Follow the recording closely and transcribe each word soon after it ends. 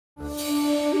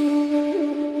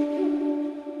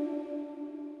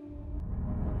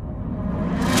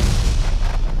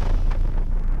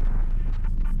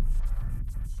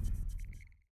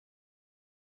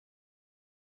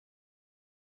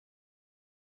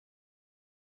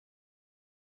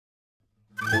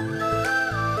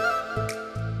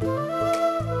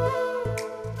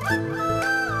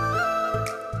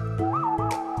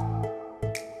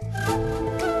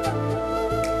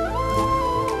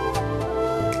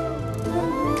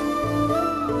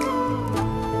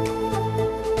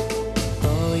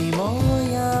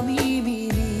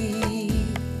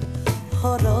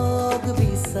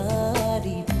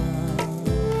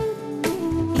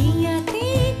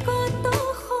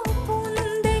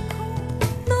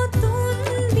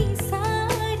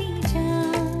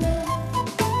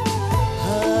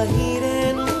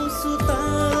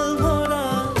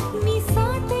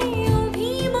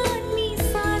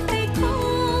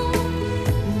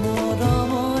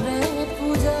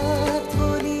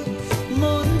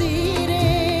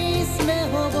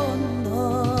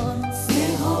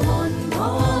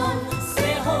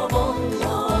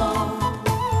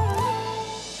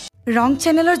ৰং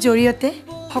চেনেলৰ জৰিয়তে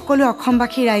সকলো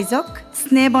অসমবাসী ৰাইজক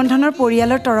স্নেহ বন্ধনৰ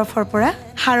পৰিয়ালৰ তৰফৰ পৰা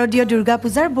শাৰদীয় দুৰ্গা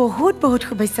পূজাৰ বহুত বহুত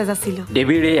শুভেচ্ছা যাচিলোঁ।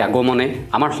 দেৱীৰ এই আগমনে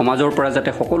আমাৰ সমাজৰ পৰা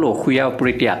যাতে সকলো অসূয়া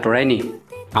অপ্ৰীতি আঁতৰাই নি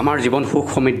আমাৰ জীৱন সুখ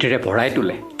সমৃদ্ধিৰে ভৰাই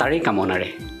তোলে তাৰেই কামনাৰে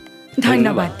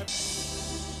ধন্যবাদ।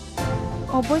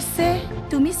 অৱশ্যে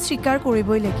তুমি স্বীকাৰ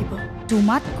কৰিবই লাগিব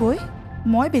তোমাতকৈ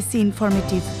মই বেছি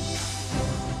ইনফৰ্মেটিভ।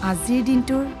 আজিৰ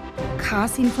দিনটোৰ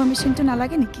খাছ ইনফৰ্মেশ্যনটো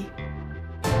নালাগে নেকি?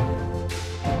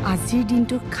 আজিৰ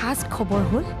দিনটোৰ খাছ খবৰ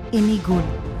হ'ল এনি গ'ল।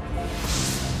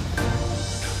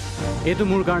 এইটো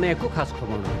মোৰ কাৰণে একো খাছ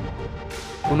খবৰ নহয়।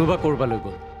 কোনোবা ক'ৰবালৈ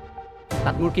গ'ল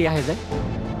তাত মোৰ কি আহে যায়?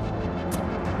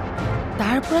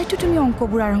 তাৰ পৰাইতো তুমি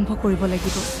অংকবোৰ আৰম্ভ কৰিব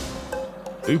লাগিব।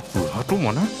 এই বুঢ়াটো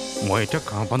মানে মই এতিয়া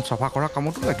গাঁও পান চাফা কৰা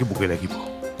কামতো লাগিবগৈ লাগিব।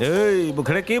 এই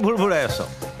মুখেৰে কি ভুৰ ভুৰাই আছ?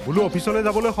 বোলো অফিচলৈ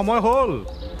যাবলৈ সময় হ'ল।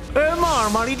 এই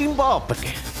মাৰি দিম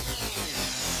বাপেকে।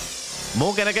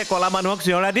 মোক এনেকৈ কলা মানুহক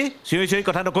চিঞৰা দি চিঞৰি চিঞৰি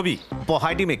কথা নকবি,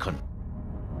 পঢ়াই দিম এইখন।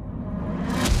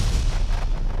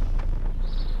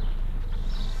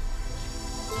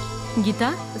 গীতা,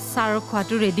 ছাৰৰ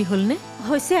খোৱাটো ৰেডি হ'লনে?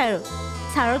 হৈছে আৰু।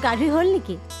 ছাৰৰ গা ধুই হ'ল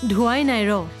নেকি? ধোৱাই নাই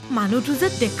ৰ, মানুহটো যে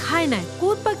দেখাই নাই,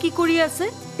 ক'ত বা কি কৰি আছে।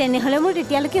 তেনেহ'লে মোৰ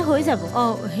তেতিয়ালৈকে হৈ যাব।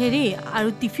 অঁ হেৰি, আৰু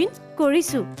টিফিন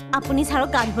কৰিছোঁ। আপুনি ছাৰক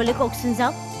গা ধুবলৈ কওকচোন,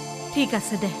 যাওক। ঠিক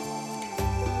আছে দে।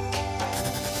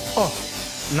 অঁ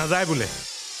নাযায় বোলে।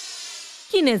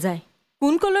 কি নেযায়?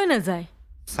 কোন কলৈ নাযায়?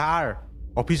 ছাৰ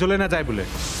অফিচলৈ নাযায় বোলে।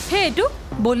 সেই এইটো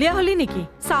বলিয়া হলি নেকি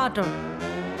ছাৰহঁতৰ?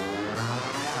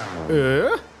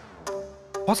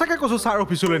 সঁচাকৈ কৈছোঁ ছাৰ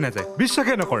অফিচলৈ নাযায়,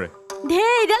 বিশ্বাসে নকৰে। ধেৰ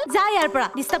এইডাল যা ইয়াৰ পৰা,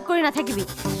 ডিষ্টাৰ্ব কৰি নাথাকিবি।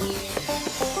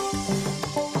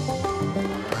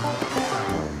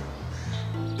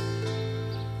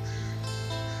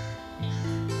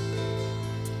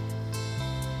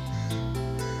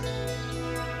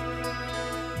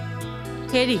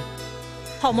 হেৰি,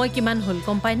 সময় কিমান হ'ল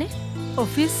গম পায়নে?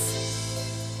 অফিচ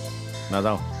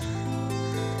নাযাওঁ।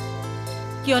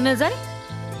 কিয় নাযায়?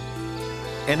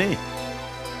 এনেই।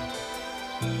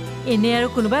 এনেই আৰু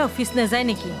কোনোবাই অফিচ নাযায়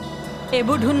নেকি?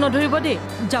 এইবোৰ ধুন নধৰিব দেই।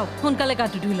 যাওক সোনকালে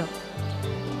গাটো ধুই লওক।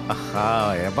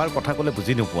 এবাৰ কথা ক'লে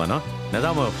বুজি নোপোৱা ন?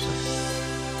 নাযাওঁ মই অফিচত।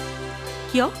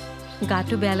 কিয়?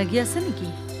 গাটো বেয়া লাগি আছে নেকি?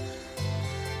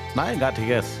 নাই, গা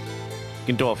ঠিকে আছে,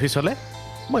 কিন্তু অফিচলৈ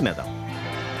মই নাযাওঁ।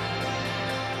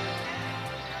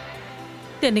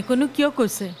 তেনেকৈনো কিয়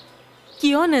কৈছে?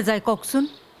 কিয় নাযায় কওকচোন?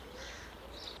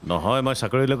 নহয়, মই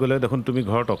চাকৰিলৈ গ'লে দেখোন তুমি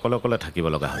ঘৰত অকলে অকলে থাকিব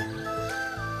লগা হয়।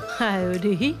 হাই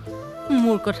দেহি,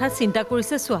 মোৰ কথা চিন্তা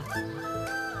কৰিছে চোৱা।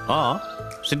 অঁ,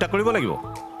 চিন্তা কৰিব লাগিব।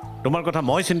 তোমাৰ কথা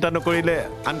মই চিন্তা নকৰিলে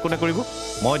আন কোনে কৰিব?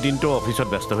 মই দিনটো অফিচত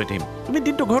ব্যস্ত হৈ থাকিম, তুমি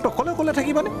দিনটো ঘৰত অকলে অকলে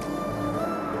থাকিবানে?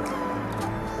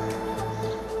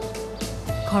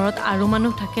 ঘৰত আৰু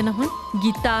মানুহ থাকে নহয়,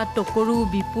 গীতা, টকৰু,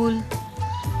 বিপুল।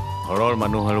 ঘৰৰ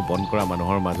মানুহ আৰু বন কৰা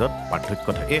মানুহৰ মাজত পাৰ্থক্য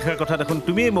থাকে। এইষাৰ কথা দেখোন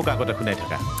তুমিয়ে মোক আগতে শুনাই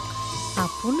থাকা।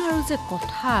 আপোনাৰো যে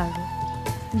কথা আৰু।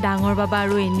 ডাঙৰ বাবা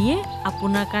আৰু এনিয়ে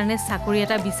আপোনাৰ কাৰণে চাকৰি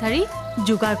এটা বিচাৰি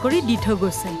যোগাৰ কৰি দি থৈ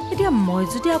গৈছে। এতিয়া মই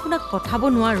যদি আপোনাক পঠাব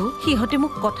নোৱাৰোঁ, সিহঁতে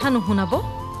মোক কথা নুশুনাব।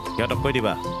 সিহঁতক কৈ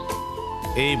দিবা,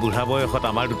 এই বুঢ়া বয়সত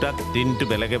আমাৰ দুটাক দিনটো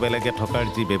বেলেগে বেলেগে থকাৰ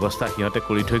যি ব্যৱস্থা সিহঁতে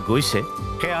কৰি থৈ গৈছে,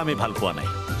 সেয়া আমি ভাল পোৱা নাই।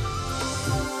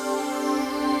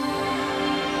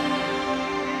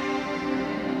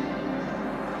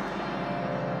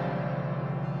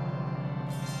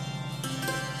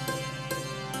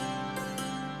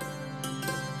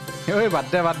 ঐ বাদ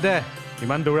দে বাদ দে,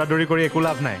 ইমান দৌৰা দৌৰি কৰি একো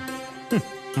লাভ নাই।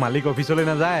 মালিক অফিচলৈ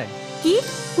নাযায়। কি?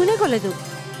 কোনে ক'লে তোক?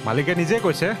 মালিকে নিজে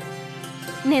কৈছে।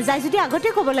 নেযায় যদি আগতে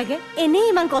ক'ব লাগে, এনেই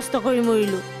ইমান কষ্ট কৰি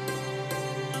মৰিলোঁ।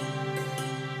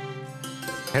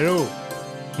 হেৰৌ,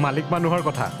 মালিক মানুহৰ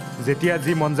কথা, যেতিয়া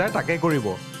যি মন যায় তাকে কৰিব।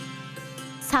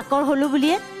 চাকৰ হ'লো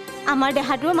বুলিয়ে আমাৰ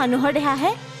দেহাটোও মানুহৰ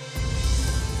দেহাহে।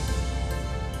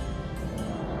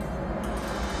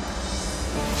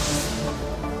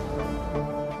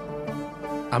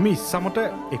 আমি ইচ্ছামতে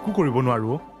একো কৰিব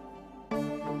নোৱাৰোঁ।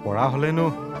 পৰা হ'লেনো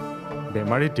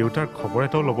বেমাৰী দেউতাৰ খবৰ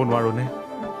এটাও ল'ব নোৱাৰোঁনে?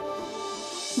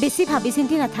 বেছি ভাবি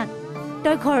চিন্তি নাথাক,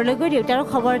 তই ঘৰলৈ গৈ দেউতাৰৰ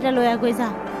খবৰ এটা লৈ আগৈ যা।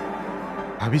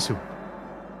 ভাবিছোঁ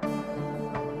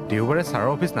দেওবাৰে ছাৰৰ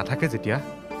অফিচ নাথাকে যেতিয়া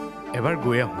এবাৰ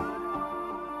গৈ আহোঁ।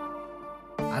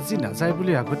 আজি নাযায়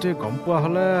বুলি আগতে গম পোৱা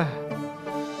হ'লে।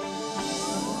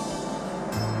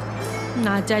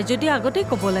 নাযায় যদি আগতেই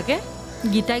ক'ব লাগে।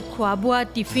 গীতাই খোৱা বোৱা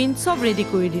টিফিন চব ৰেডি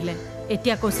কৰি দিলে,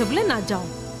 এতিয়া কৈছে বোলে নাযাওঁ।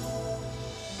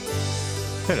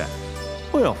 হেৰা,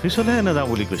 মই অফিচলৈহে নাযাওঁ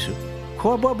বুলি কৈছোঁ,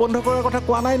 খোৱা বোৱা বন্ধ কৰাৰ কথা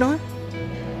কোৱা নাই নহয়।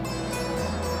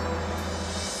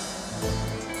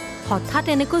 হঠাৎ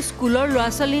এনেকৈ স্কুলৰ ল'ৰা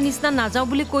ছোৱালীৰ নিচিনা নাযাওঁ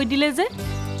বুলি কৈ দিলে যে।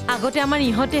 আগতে আমাৰ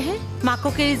ইহঁতেহে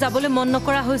মাকক এৰি যাবলৈ মন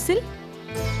নকৰা হৈছিল।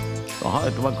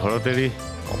 নহয়, তোমাক ঘৰত এৰি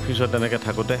অফিচত এনেকৈ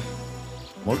থাকোঁতে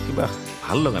মোৰ কিবা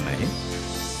ভাল লগা নাই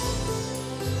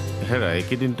হেৰা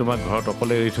এইকেইদিন তোমাক ঘৰত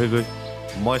অকলে এৰি থৈ গৈ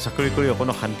মই চাকৰি কৰি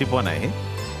অকণো শান্তি পোৱা নাই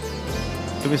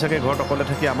তুমি চাগে ঘৰত অকলে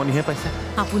থাকি আমনিহে পাইছা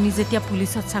আপুনি যেতিয়া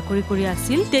পুলিচত চাকৰি কৰি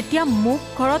আছিল তেতিয়া মোক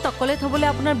ঘৰত অকলে থবলৈ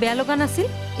আপোনাৰ বেয়া লগা নাছিল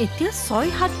এতিয়া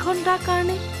 6-7 ঘণ্টাৰ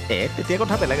কাৰণে তেতিয়া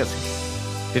কথা বেলেগ আছিল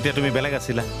তেতিয়া তুমি বেলেগ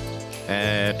আছিলা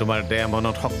তোমাৰ দেহ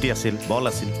মনত শক্তি আছিল বল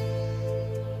আছিল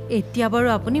এতিয়া বাৰু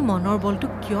আপুনি মনৰ বলটো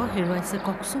কিয় হেৰুৱাইছে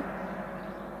কওকচোন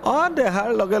দেহাৰ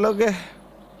লগে লগে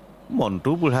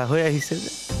মনটো বুঢ়া হৈ আহিছে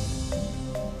যে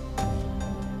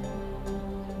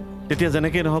তেতিয়া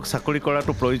যেনেকৈ নহওক চাকৰি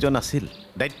কৰাটো প্ৰয়োজন আছিল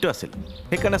দায়িত্ব আছিল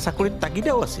সেইকাৰণে চাকৰিত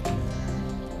তাগিদাও আছিল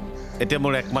এতিয়া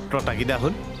মোৰ একমাত্ৰ তাগিদা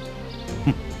হ'ল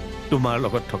তোমাৰ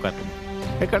লগত থকাটো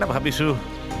সেইকাৰণে ভাবিছোঁ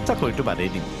চাকৰিটো বাদেই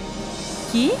দিম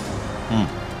কি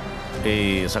এই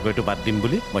চাকৰিটো বাদ দিম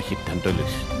বুলি মই সিদ্ধান্ত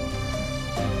লৈছোঁ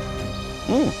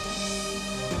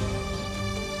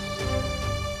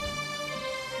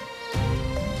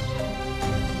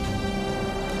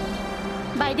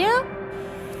বাইদেউ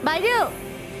বাইদেউ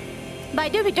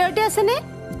বাইদেউ ভিতৰতে আছেনে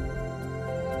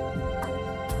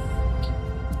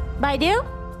বাইদেউ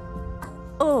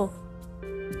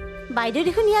বাইদেউ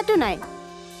দেখোন ইয়াতো নাই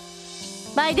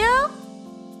বাইদেউ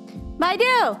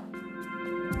বাইদেউ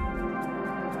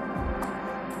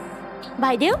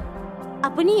বাইদেউ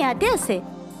আপুনি ইয়াতে আছে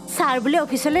ছাৰ বোলে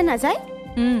অফিচলৈ নাযায়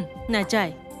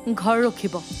নাযায় ঘৰ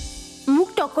ৰখিব মোক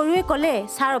টকৰুৱে ক'লে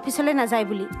ছাৰ অফিচলৈ নাযায়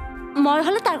বুলি মই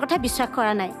হ'লে তাৰ কথা বিশ্বাস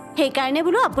কৰা নাই সেইকাৰণে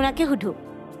বোলো আপোনাকে সুধো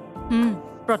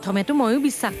প্ৰথমেতো ময়ো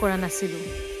বিশ্বাস কৰা নাছিলোঁ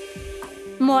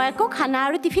মই আকৌ খানা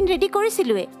আৰু টিফিন ৰেডি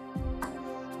কৰিছিলোঁৱে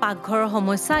পাকঘৰৰ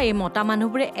সমস্যা এই মতা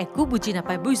মানুহবোৰে একো বুজি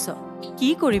নাপায় বুজিছ কি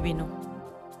কৰিবিনো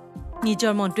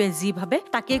নিজৰ মনটোৱে যি ভাবে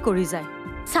তাকেই কৰি যায়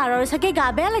ছাৰৰ চাগে গা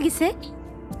বেয়া লাগিছে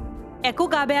একো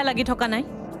গা বেয়া লাগি থকা নাই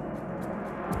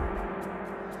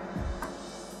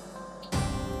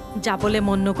যাবলৈ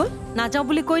মন নগ'ল নাযাওঁ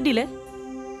বুলি কৈ দিলে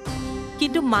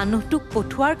কিন্তু মানুহটোক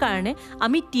পঠোৱাৰ কাৰণে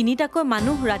আমি তিনিটাকৈ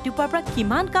মানুহ ৰাতিপুৱাৰ পৰা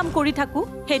কিমান কাম কৰি থাকোঁ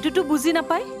সেইটোতো বুজি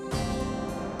নাপায়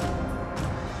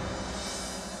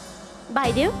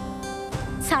বাইদেউ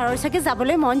ছাৰৰ চাগে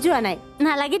যাবলৈ মন যোৱা নাই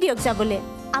নালাগে দিয়ক যাবলৈ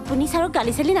আপুনি ছাৰক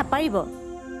গালি চালি নাপাৰিব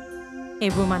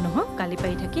এইবোৰ মানুহক গালি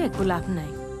পাৰি থাকি একো লাভ নাই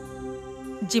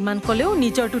যিমান ক'লেও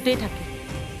নিজৰটোতেই থাকে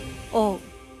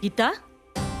গীতা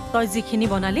তই যিখিনি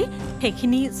বনালি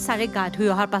সেইখিনি ছাৰে গা ধুই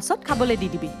অহাৰ পাছত খাবলৈ দি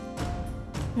দিবি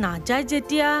নাযায়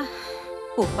যেতিয়া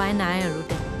উপায় নাই আৰু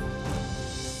দে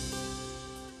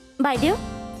বাইদেউ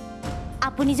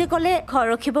আপুনি যে ক'লে ঘৰ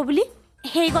ৰখিব বুলি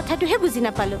সেই কথাটোহে বুজি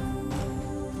নাপালোঁ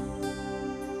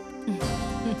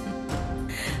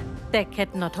তেখেত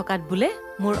নথকাত বোলে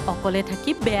মোৰ অকলে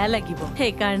থাকি বেয়া লাগিব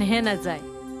সেইকাৰণেহে নাযায়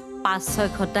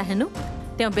 5-6 ঘণ্টা হেনো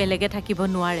তেওঁ বেলেগে থাকিব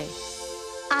নোৱাৰে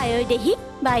আই দেহি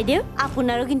বাইদেউ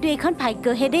আপোনাৰো কিন্তু এইখন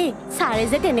ভাগ্যহে দেই ছাৰে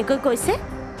যে তেনেকৈ কৈছে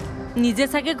নিজে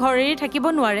চাগে ঘৰ এৰি থাকিব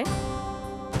নোৱাৰে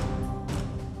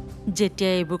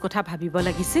যেতিয়া এইবোৰ কথা ভাবিব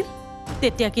লাগিছিল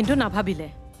তেতিয়া কিন্তু নাভাবিলে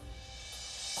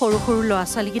সৰু সৰু ল'ৰা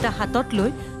ছোৱালীকেইটা হাতত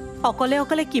লৈ অকলে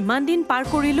অকলে কিমান দিন পাৰ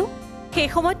কৰিলোঁ সেই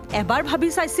সময়ত এবাৰ ভাবি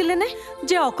চাইছিলেনে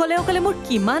যে অকলে অকলে মোৰ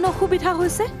কিমান অসুবিধা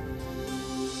হৈছে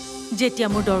যেতিয়া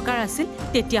মোৰ দৰকাৰ আছিল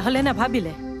তেতিয়াহ'লে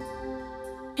নাভাবিলে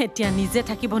এতিয়া নিজে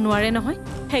থাকিব নোৱাৰে নহয়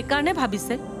সেইকাৰণে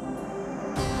ভাবিছে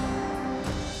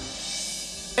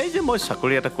এই যে মই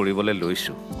চাকৰি এটা কৰিবলৈ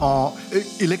লৈছোঁ এই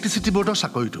ইলেক্ট্ৰিচিটি বোৰ্ডৰ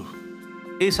চাকৰিটো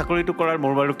এই চাকৰিটো কৰাৰ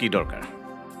মোৰ বাৰু কি দৰকাৰ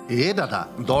দাদা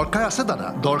দৰকাৰ আছে দাদা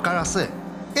দৰকাৰ আছে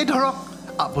এই ধৰক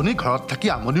আপুনি ঘৰত থাকি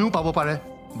আমনিও পাব পাৰে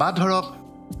বা ধৰক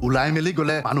ওলাই মেলি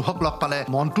গ'লে মানুহক লগ পালে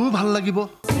মনটোও ভাল লাগিব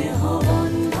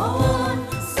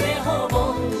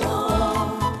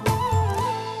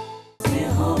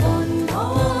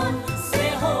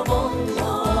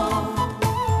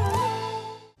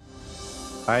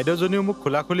বাইদেউজনীও মোক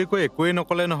খোলা খুলিকৈ একোৱেই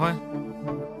নকলে নহয়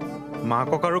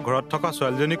মাকক আৰু ঘৰত থকা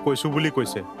ছোৱালীজনীক কৈছোঁ বুলি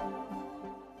কৈছে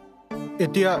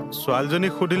এতিয়া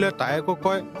ছোৱালীজনীক সুধিলে তাই আকৌ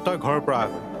কয় তই ঘৰৰ পৰা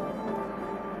আহ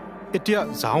এতিয়া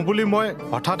যাওঁ বুলি মই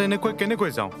হঠাৎ এনেকৈ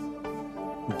কেনেকৈ যাওঁ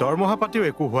দৰমহা পাতিও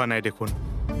একো হোৱা নাই দেখোন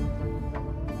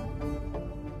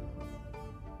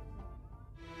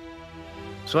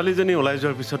ছোৱালীজনী ওলাই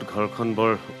যোৱাৰ পিছত ঘৰখন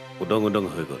বৰ উদং উদং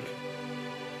হৈ গ'ল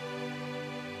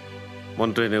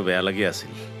মনটো এনেও বেয়া লাগি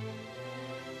আছিল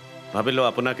ভাবিলোঁ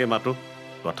আপোনাকে মাতো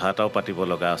কথা এটাও পাতিব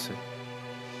লগা আছে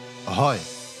হয়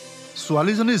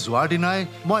ছোৱালীজনী যোৱাৰ দিনাই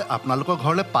মই আপোনালোকৰ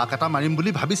ঘৰলৈ পাক এটা মাৰিম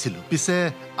বুলি ভাবিছিলোঁ পিছে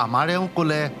আমাৰ এওঁ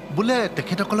ক'লে বোলে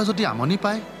তেখেতসকলে যদি আমনি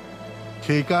পায়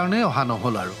সেইকাৰণে অহা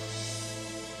নহ'ল আৰু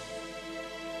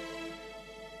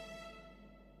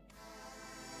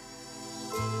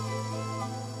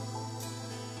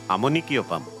আমনি কিয়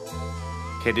পাম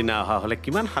সেইদিনা অহা হ'লে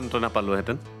কিমান সান্তনা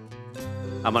পালোহেঁতেন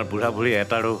আমাৰ বুঢ়া বুঢ়ী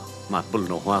এটাৰো মাতবোল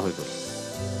নোহোৱা হৈ গ'ল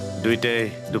দুইটাই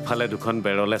দুফালে দুখন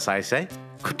বেৰলে চাই চাই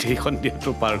গোটেইখন দিনটো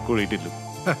পাৰ কৰি দিলোঁ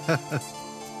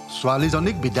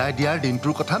ছোৱালীজনীক বিদায় দিয়াৰ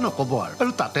দিনটোৰ কথা নক'ব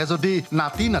আৰু তাতে যদি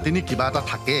নাতি নাতিনী কিবা এটা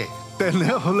থাকে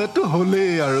তেনেহ'লেতো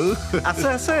হ'লেই আৰু আছে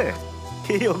আছে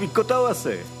সেই অভিজ্ঞতাও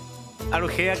আছে আৰু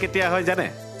সেয়া কেতিয়া হয় জানে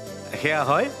সেয়া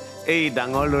হয় এই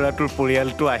ডাঙৰ ল'ৰাটোৰ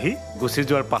পৰিয়ালটো আহি গুচি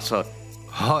যোৱাৰ পাছত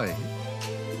হয়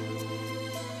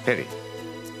হেৰি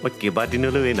মই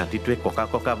কেইবাদিনলৈ এই নাতিটোৱে ককা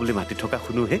ককা বুলি মাতি থকা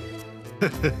শুনোহে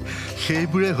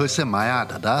সেইবোৰে হৈছে মায়া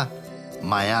দাদা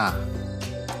মায়া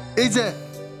এই যে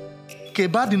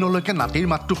কেইবাদিনলৈকে নাতিৰ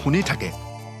মাতটো শুনি থাকে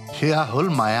সেয়া হ'ল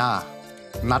মায়া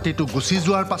নাতিটো গুচি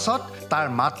যোৱাৰ পাছত তাৰ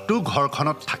মাতটো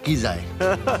ঘৰখনত থাকি যায়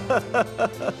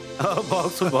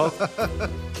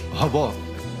হ'ব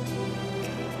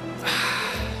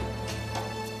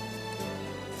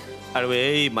আৰু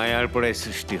এই মায়াৰ পৰাই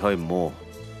সৃষ্টি হয় মোহ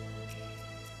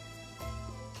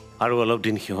আৰু অলপ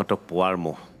দিন সিহঁতক পোৱাৰ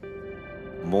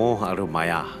মোহ আৰু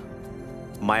মায়া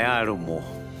মায়া আৰু মোহ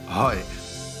হয়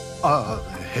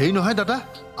হেৰি নহয় দাদা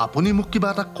আপুনি মোক কিবা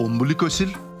এটা ক'ম বুলি কৈছিল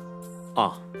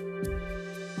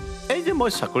এই যে মই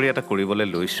চাকৰি এটা কৰিবলৈ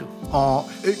লৈছোঁ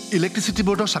এই ইলেক্ট্ৰিচিটি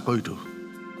বৰ্ডৰ চাকৰিটো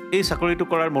এই চাকৰিটো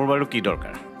কৰাৰ মোৰ বাৰু কি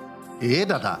দৰকাৰ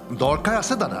দাদা দৰকাৰ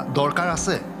আছে দাদা দৰকাৰ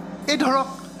আছে এই ধৰক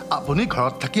আপুনি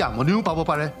ঘৰত থাকি আমনিও পাব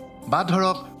পাৰে বা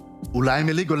ধৰক ওলাই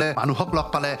মেলি গ'লে মানুহক লগ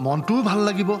পালে মনটোও ভাল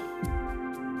লাগিব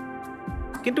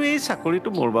কিন্তু এই চাকৰিটো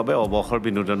মোৰ বাবে অৱসৰ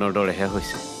বিনোদনৰ দৰেহে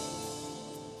হৈছে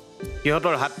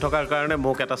সিহঁতৰ হাত থকাৰ কাৰণে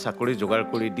মোক এটা চাকৰি যোগাৰ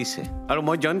কৰি দিছে আৰু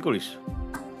মই জইন কৰিছোঁ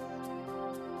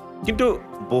কিন্তু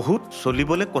বহুত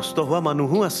চলিবলৈ কষ্ট হোৱা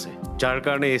মানুহো আছে যাৰ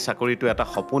কাৰণে এই চাকৰিটো এটা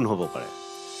সপোন হ'ব পাৰে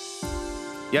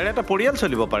ইয়াৰ এটা পৰিয়াল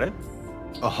চলিব পাৰে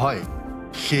হয়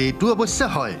সেইটো অৱশ্যে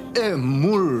হয়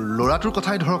মোৰ ল'ৰাটোৰ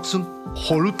কথাই ধৰকচোন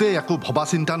সৰুতে একো ভবা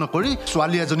চিন্তা নকৰি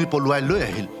ছোৱালী এজনী পলুৱাই লৈ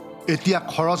আহিল এতিয়া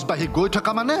খৰচ বাঢ়ি গৈ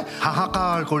থকা মানে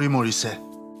হাহাকাৰ কৰি মৰিছে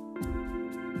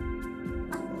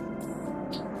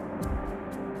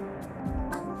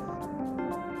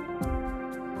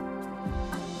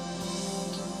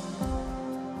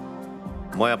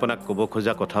মই আপোনাক ক'ব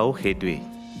খোজা কথাও সেইটোৱেই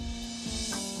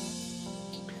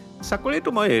চাকৰিটো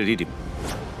মই এৰি দিম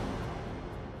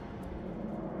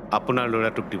আপোনাৰ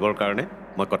ল'ৰাটোক দিবৰ কাৰণে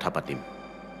মই কথা পাতিম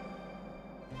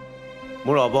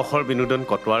মোৰ অৱসৰ বিনোদন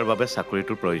কটোৱাৰ বাবে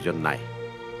চাকৰিটোৰ প্ৰয়োজন নাই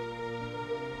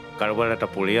কাৰোবাৰ এটা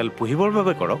পৰিয়াল পুহিবৰ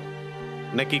বাবে কৰক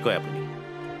নে কি কয় আপুনি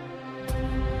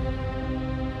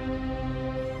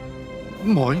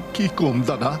মই কি ক'ম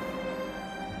দাদা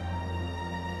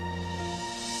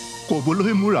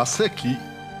ক'বলৈ মোৰ আছে কি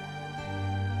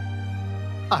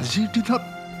আজিৰ দিনত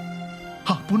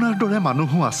আপোনাৰ দৰে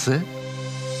মানুহো আছে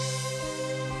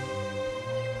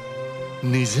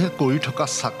নিজে কৰি থকা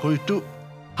চাকৰিটো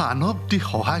আনক দি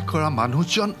সহায় কৰা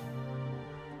মানুহজন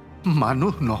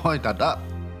মানুহ নহয় দাদা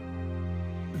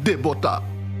দেৱতা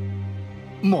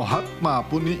মহাত্মা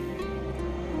আপুনি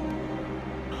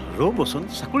ৰ'বচোন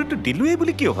চাকৰিটো দিলোৱেই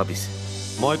বুলি কিয় ভাবিছে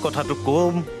মই কথাটো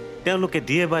ক'ম তেওঁলোকে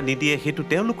দিয়ে বা নিদিয়ে সেইটো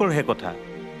তেওঁলোকৰহে কথা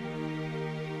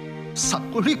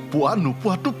চাকৰি পোৱা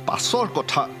নোপোৱাটো পাছৰ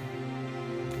কথা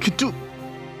কিন্তু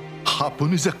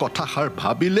আপুনি যে কথাষাৰ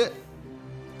ভাবিলে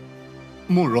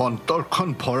মোৰ অন্তৰখন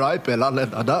ভৰাই পেলালে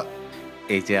দাদা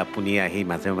এই যে আপুনি আহি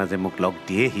মাজে মাজে মোক লগ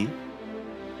দিয়েহি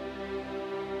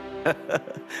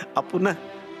আপোনাক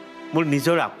মোৰ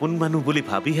নিজৰ আপোন মানুহ বুলি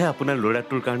ভাবিহে আপোনাৰ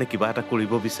ল'ৰাটোৰ কাৰণে কিবা এটা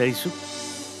কৰিব বিচাৰিছোঁ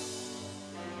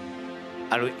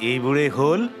আৰু এইবোৰেই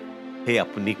হ'ল সেই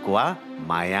আপুনি কোৱা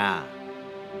মায়া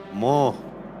মোহ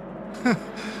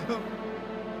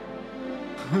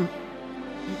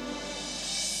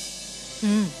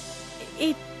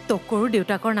এই টকৰু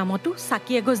দেউতাকৰ নামতো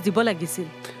চাকি এগছ দিব লাগিছিল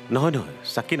নহয় নহয়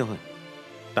চাকি নহয়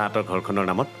তাহাঁতৰ ঘৰখনৰ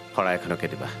নামত শৰাই এখনকে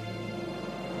দিবা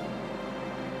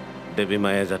দেৱী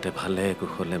মায়ে যাতে ভালে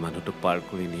কুশলে মানুহটোক পাৰ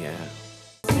কৰি নিয়ে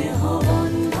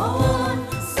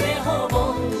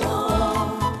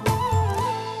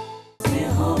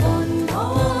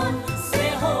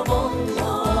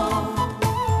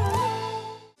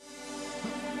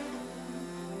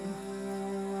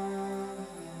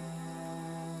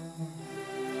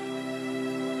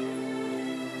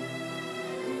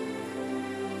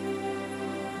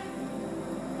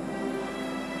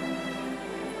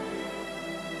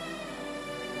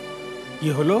কি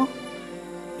হলো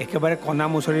একেবাৰে কণা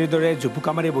মুচৰিৰ দৰে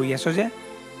জুপুকা মাৰি বহি আছ যে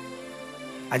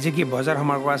আজি কি বজাৰ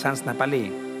সমাৰ কৰা চান্স নাপালি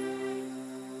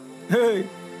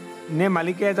নে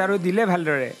মালিকে আৰু দিলে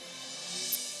ভালদৰে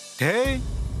হেই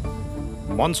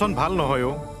মন চন ভাল নহয়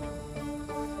অ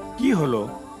কি হলো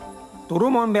তোৰো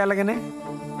মন বেয়া লাগেনে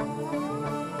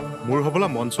মোৰ হ'বলা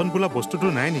মন চন বোলা বস্তুটো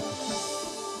নাই নেকি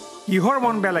কিহৰ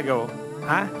মন বেয়া লাগে অ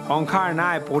সংসাৰ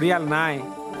নাই পৰিয়াল নাই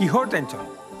কিহৰ টেনচন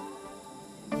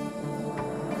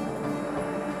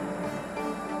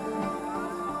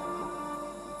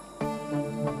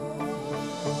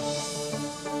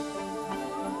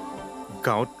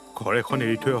গাঁৱত ঘৰ এখন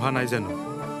এৰি থৈ অহা নাই জানো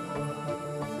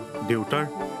দেউতাৰ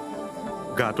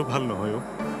গাটো ভাল নহয়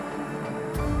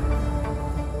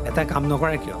এটা কাম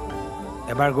নকৰে কিয়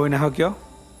এবাৰ গৈ নাহ কিয়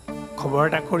খবৰ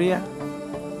এটা কৰিয়া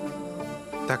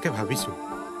তাকে ভাবিছোঁ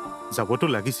যাবতো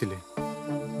লাগিছিলে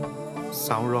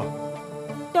চাওঁ ৰ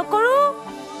টকৰু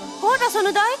ক'ত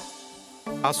আছনো তই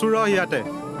আছোঁ ৰ ইয়াতে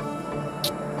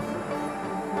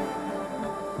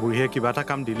বুঢ়ীয়ে কিবা এটা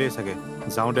কাম দিলেই চাগে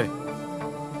যাওঁ দে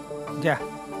যা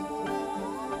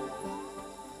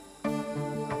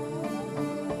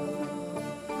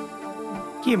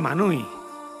কি মানুহ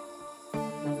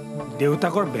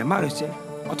দেউতাকৰ বেমাৰ হৈছে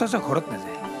অথচ ঘৰত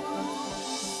নাযায়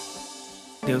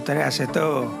দেউতাৰে আছেতো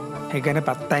সেইকাৰণে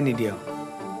পাত্তাই নিদিয়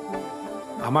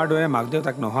আমাৰ দৰে মাক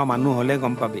দেউতাক নোহোৱা মানুহ হ'লে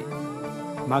গম পাবি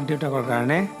মাক দেউতাকৰ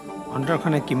কাৰণে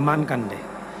অন্তৰখনে কিমান কান্দে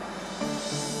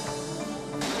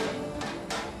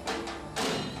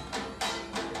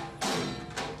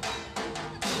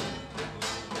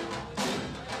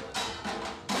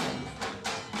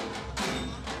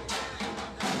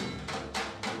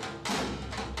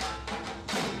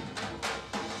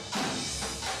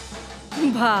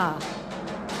ভা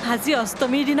আজি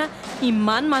অষ্টমীৰ দিনা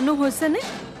ইমান মানুহ হৈছেনে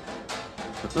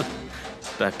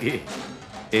তাকে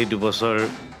এই দুবছৰ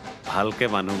ভালকৈ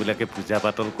মানুহবিলাকে পূজা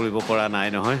পাতল কৰিব পৰা নাই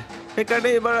নহয় সেইকাৰণে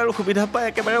এইবাৰ আৰু সুবিধা পাই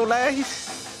একেবাৰে ওলাই আহিছে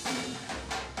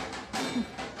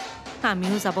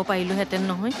আমিও যাব পাৰিলোহেঁতেন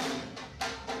নহয়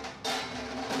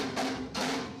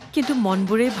কিন্তু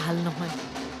মনবোৰেই ভাল নহয়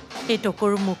এই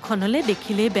টকৰু মুখখনলৈ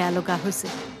দেখিলেই বেয়া লগা হৈছে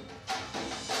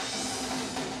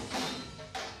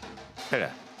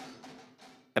হেৰা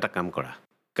এটা কাম কৰা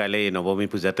কাইলৈ এই নৱমী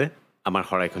পূজাতে আমাৰ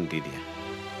শৰাইখন দি দিয়া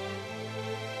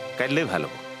কাইলৈ ভাল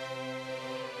হ'ব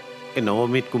এই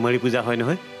নৱমীত কুমাৰী পূজা হয়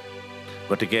নহয়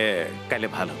গতিকে কাইলৈ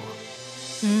ভাল হ'ব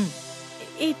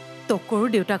এই টকৰু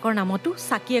দেউতাকৰ নামতো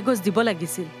চাকি এগছ দিব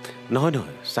লাগিছিল নহয়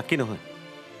নহয় চাকি নহয়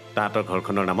তাহাঁতৰ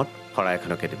ঘৰখনৰ নামত শৰাই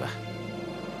এখনকে দিবা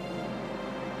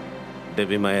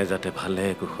দেৱী মায়ে যাতে ভালে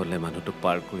কুশলে মানুহটোক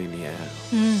পাৰ কৰি নিয়ে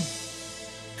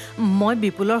মই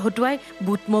বিপুলৰ হতুৱাই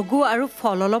বুট মগু আৰু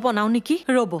ফল অলপ বনাওঁ নেকি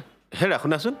ৰ'ব হেৰা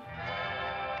শুনাচোন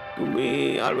তুমি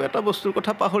আৰু এটা বস্তুৰ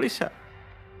কথা পাহৰিছা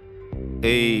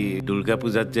এই দুৰ্গা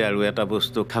পূজাত যে আৰু এটা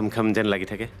বস্তু খাম খাম যেন লাগি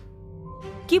থাকে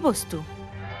কি বস্তু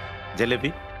জেলেপি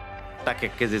তাক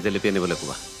 1 কেজি জেলেপি আনিবলৈ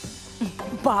কোৱা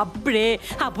বাপৰে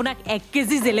আপোনাক 1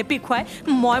 কেজি জেলেপি খুৱাই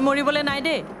মই মৰিবলৈ নাই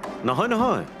দেই নহয়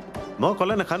নহয় মই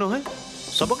ক'লে নাখা নহয়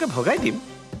চবকে ভগাই দিম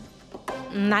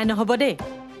নাই নহ'ব দেই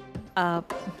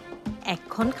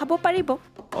এখন খাব পাৰিব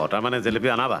তাৰমানে জেলেপি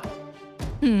আনাবা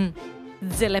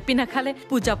জেলেপি নাখালে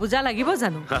পূজা পূজা লাগিব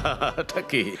জানো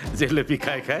তাকেই জেলেপি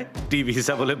খাই খাই টিভি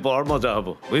চাবলৈ বৰ মজা হ'ব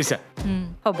বুজিছা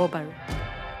হ'ব বাৰু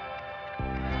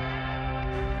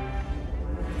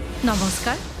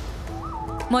নমস্কাৰ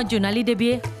মই জোনালী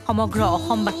দেৱীয়ে সমগ্ৰ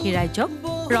অসমবাসী ৰাইজক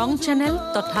ৰং চেনেল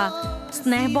তথা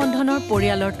স্নেহ বন্ধনৰ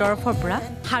পৰিয়ালৰ তৰফৰ পৰা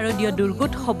শাৰদীয়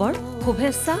দুৰ্গোৎসৱৰ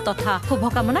শুভেচ্ছা তথা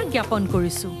শুভকামনা জ্ঞাপন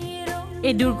কৰিছোঁ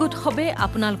এই দুৰ্গোৎসৱে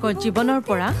আপোনালোকৰ জীৱনৰ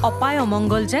পৰা অপায়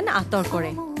অমংগল যেন আঁতৰ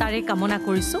কৰে তাৰে কামনা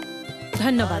কৰিছোঁ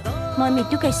ধন্যবাদ মই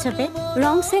মিতু কাশ্যপে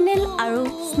ৰং চেনেল আৰু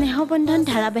স্নেহবন্ধন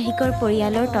ধাৰাবাহিকৰ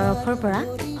পৰিয়ালৰ তৰফৰ পৰা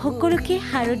সকলোকে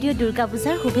শাৰদীয় দুৰ্গা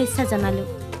পূজাৰ শুভেচ্ছা জনালোঁ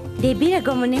দেৱীৰ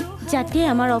আগমনে যাতে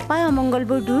আমাৰ অপায়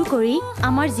অমংগলবোৰ দূৰ কৰি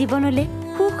আমাৰ জীৱনলৈ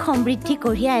সুখ সমৃদ্ধি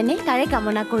কঢ়িয়াই আনে তাৰে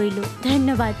কামনা কৰিলোঁ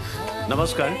ধন্যবাদ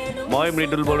নমস্কাৰ মই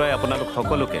মৃদুল বৰুৱাই আপোনালোক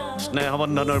সকলোকে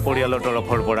স্নেহবন্ধনৰ পৰিয়ালৰ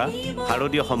তৰফৰ পৰা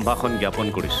শাৰদীয় সম্ভাষণ জ্ঞাপন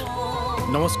কৰিছোঁ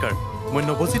নমস্কাৰ মই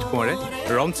নৱজিৎ কোঁৱৰে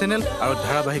ৰং চেনেল আৰু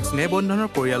ধাৰাবাহিক স্নেহ বন্ধনৰ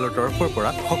পৰিয়ালৰ তৰফৰ পৰা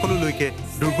সকলোলৈকে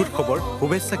দুৰ্গোৎসৱৰ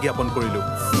শুভেচ্ছা জ্ঞাপন কৰিলোঁ